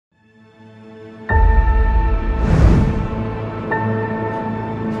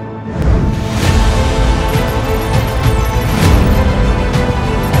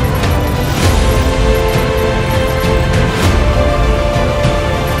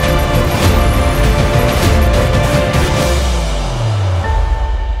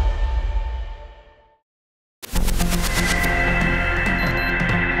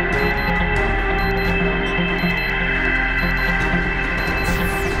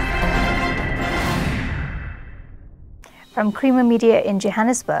From Creamer Media in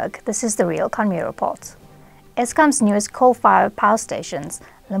Johannesburg, this is the Real Economy Report. Eskom's newest coal-fired power stations,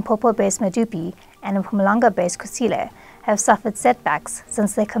 Limpopo-based Medupi and Mpumalanga-based Kusile, have suffered setbacks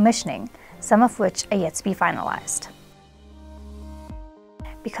since their commissioning, some of which are yet to be finalized.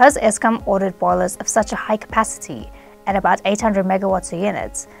 Because Eskom ordered boilers of such a high capacity, at about 800 megawatts a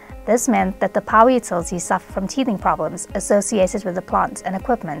unit, this meant that the power utilities suffer from teething problems associated with the plant and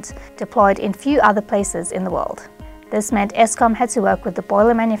equipment deployed in few other places in the world. This meant Eskom had to work with the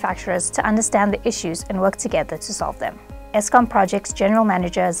boiler manufacturers to understand the issues and work together to solve them. Eskom Projects General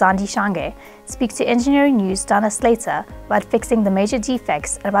Manager Zandi Shange speaks to Engineering News' Dana Slater about fixing the major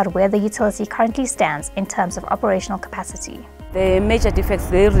defects and about where the utility currently stands in terms of operational capacity. The major defects,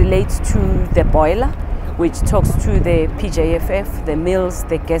 they relate to the boiler, which talks to the PJFF, the mills,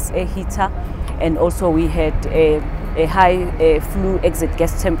 the gas air heater, and also we had a high flue exit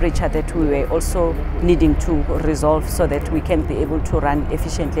gas temperature that we were also needing to resolve so that we can be able to run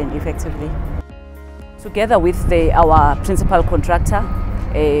efficiently and effectively. Together with our principal contractor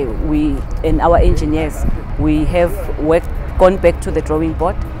and our engineers, we have gone back to the drawing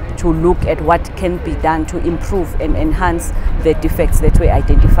board to look at what can be done to improve and enhance the defects that were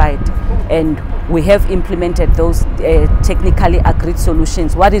identified. And we have implemented those technically agreed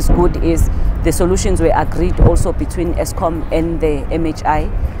solutions. What is good is the solutions were agreed also between Eskom and the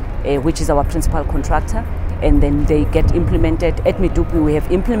MHI, which is our principal contractor, and then they get implemented. At Medupi we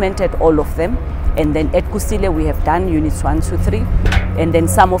have implemented all of them, and then at Kusile we have done units 1 to 3, and then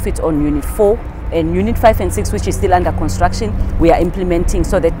some of it on unit 4. And unit 5 and 6, which is still under construction, we are implementing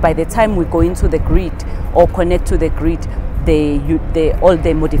so that by the time we go into the grid or connect to the grid, all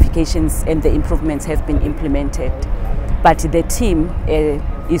the modifications and the improvements have been implemented. But the team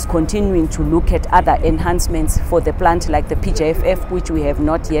is continuing to look at other enhancements for the plant, like the PJFF, which we have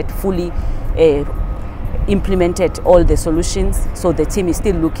not yet fully implemented all the solutions. So the team is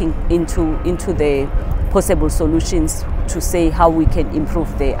still looking into the possible solutions to say how we can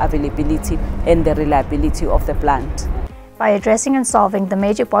improve the availability and the reliability of the plant. By addressing and solving the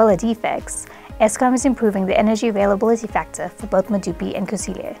major boiler defects, Eskom is improving the energy availability factor for both Medupi and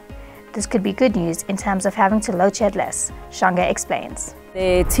Kusile. This could be good news in terms of having to load shed less, Shange explains.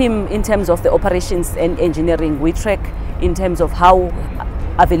 The team, in terms of the operations and engineering, we track in terms of how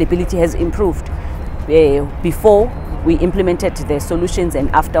availability has improved. Before we implemented the solutions and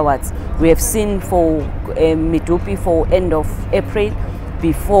afterwards, we have seen for Medupi for end of April,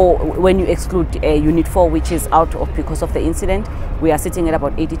 before, when you exclude unit 4, which is out of because of the incident, we are sitting at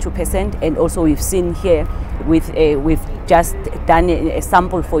about 82%. And also we've seen here we've just done a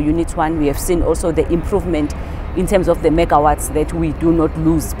sample for unit 1. We have seen also the improvement in terms of the megawatts that we do not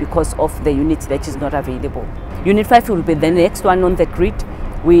lose because of the unit that is not available. Unit 5 will be the next one on the grid.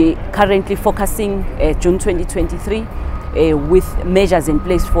 We currently focusing June 2023 with measures in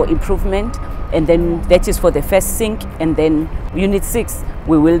place for improvement, and then that is for the first sink, and then unit 6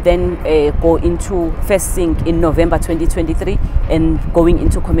 we will then go into first sink in November 2023 and going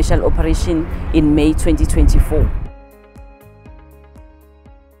into commercial operation in May 2024.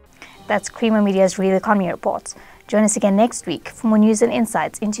 That's Creamer Media's Real Economy Report. Join us again next week for more news and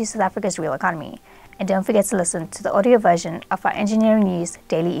insights into South Africa's real economy. And don't forget to listen to the audio version of our Engineering News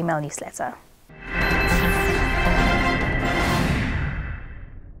daily email newsletter.